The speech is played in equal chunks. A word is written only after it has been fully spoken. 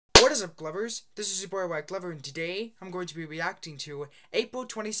What is up, Glovers? This is your boy Wyatt Glover, and today I'm going to be reacting to April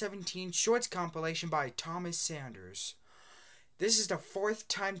 2017 Shorts Compilation by Thomas Sanders. This is the 4th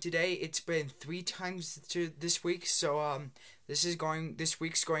time today. It's been 3 times this week, so this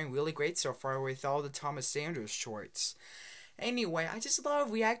week's going really great so far with all the Thomas Sanders shorts. Anyway, I just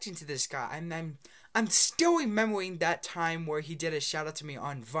love reacting to this guy. I'm still remembering that time where he did a shout out to me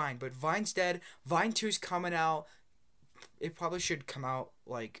on Vine, but Vine's dead. Vine 2's coming out. It probably should come out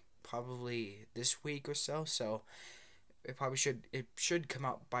probably this week or so. So it should come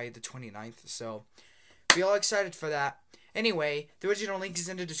out by the 29th. So be all excited for that. Anyway, the original link is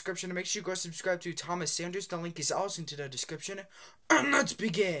in the description. Make sure you go subscribe to Thomas Sanders. The link is also in the description. And let's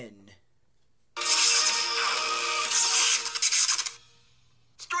begin.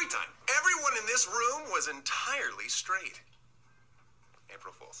 Story time. Everyone in this room was entirely straight.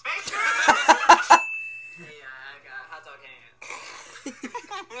 April Fools. Hey, I got hot dog hands.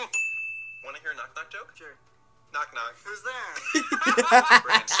 Want to hear a knock-knock joke? Sure. Knock-knock. Who's there?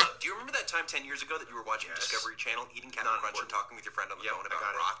 Brandon, so, do you remember that time 10 years ago that you were watching Discovery Channel, eating Captain Crunch and talking with your friend on the phone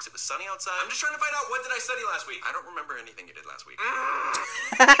about rocks? It was sunny outside. I'm just trying to find out, what did I study last week? I don't remember anything you did last week.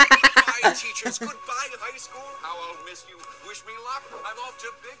 Goodbye, teachers. Goodbye, high school. How I'll miss you. Wish me luck. I'm off to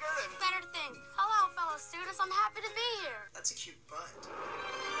bigger and better things. Hello, fellow students. I'm happy to be here. That's a cute butt.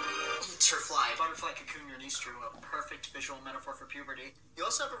 Butterfly. Butterfly cocoon your niece drew. A perfect visual metaphor for puberty. You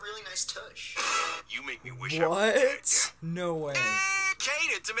also have a really nice tush. you make me wish I was dead. What? No way.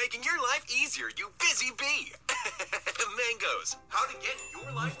 Catered to making your life easier, you busy bee. Mangoes. How to get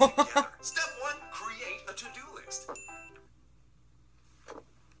your life together. Step 1, create a to-do list.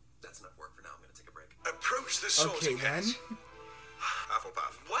 That's enough work for now. I'm going to take a break. Approach the sorting hat.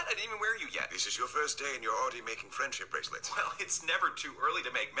 Hufflepuff. What? I didn't even wear you yet. This is your first day and you're already making friendship bracelets. Well, it's never too early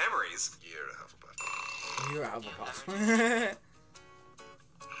to make memories. You're a Hufflepuff. You're a Hufflepuff.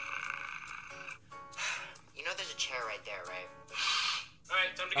 You know there's a chair right there, right?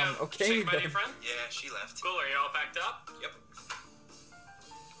 Alright, time to go. Okay, Say goodbye to then. your friend? Yeah, she left. Cool, are you all packed up? Yep.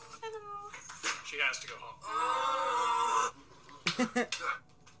 She has to go home.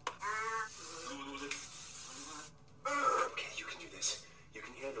 Okay, you can do this. You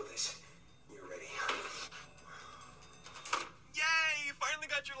can handle this. You're ready. Yay! You finally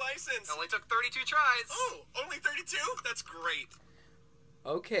got your license! Only took 32 tries. Oh, only 32? That's great.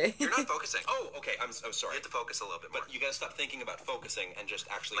 Okay. You're not focusing. Oh, okay. I'm sorry. You have to focus a little bit more. But you gotta stop thinking about focusing and just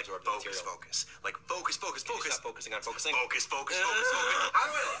actually absorb the material. Focus. Like focus. Can you stop focusing on focusing? Focus. How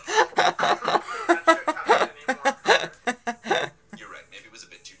do I? You're right. Maybe it was a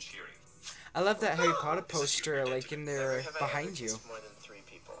bit too cheery. I love that Harry Potter poster, in there behind you. More than 3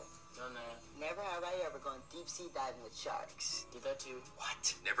 people. No. Never have I ever gone deep sea diving with sharks. Did that too?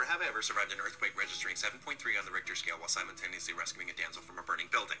 What? Never have I ever survived an earthquake registering 7.3 on the Richter scale while simultaneously rescuing a damsel from a burning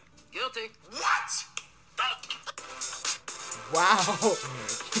building. Guilty. What? Wow.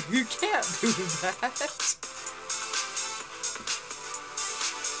 You can't do that.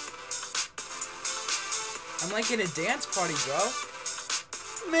 I'm like in a dance party, bro.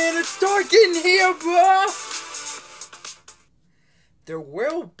 Man, it's dark in here, bro. There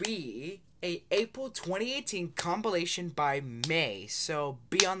will be a April 2018 compilation by May, so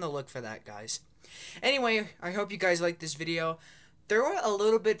be on the look for that, guys. Anyway, I hope you guys liked this video. They were a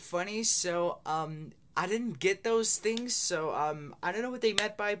little bit funny, so I didn't get those things, so I don't know what they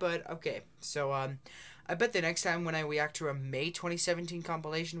meant by, but okay. So I bet the next time when I react to a May 2017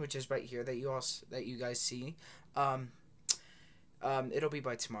 compilation, which is right here that you guys see, it'll be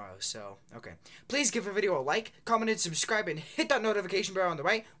by tomorrow, so, okay. Please give the video a like, comment, and subscribe, and hit that notification bell on the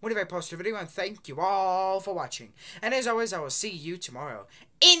right whenever I post a video, and thank you all for watching. And as always, I will see you tomorrow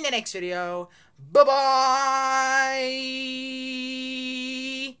in the next video. Bye-bye!